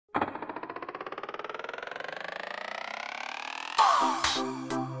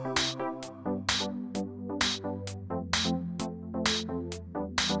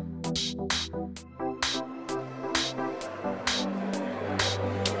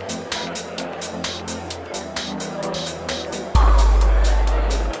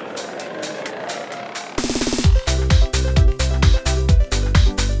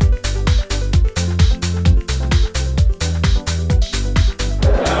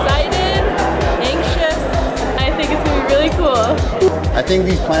I think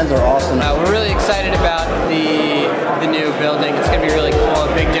these plans are awesome. We're really excited about the new building. It's going to be really cool,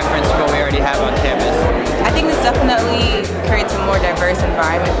 a big difference from what we already have on campus. I think this definitely creates a more diverse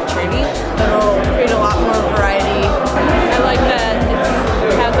environment for Trinity. It'll create a lot more variety. I like that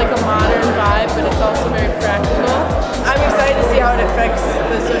it has like a modern vibe, but it's also very practical. I'm excited to see how it affects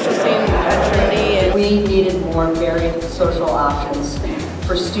the social scene at Trinity. We needed more varied social options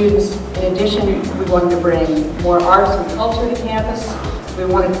for students. In addition, we wanted to bring more arts and culture to campus. We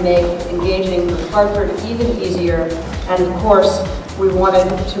wanted to make engaging with Hartford even easier. And of course, we wanted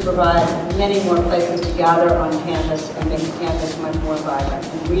to provide many more places to gather on campus and make the campus much more vibrant.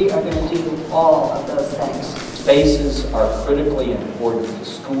 And we are going to do all of those things. Spaces are critically important to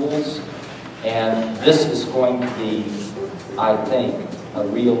schools, and this is going to be, I think, a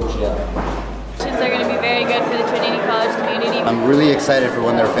real gem. Are going to be very good for the Trinity College community. I'm really excited for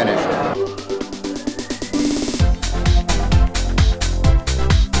when they're finished.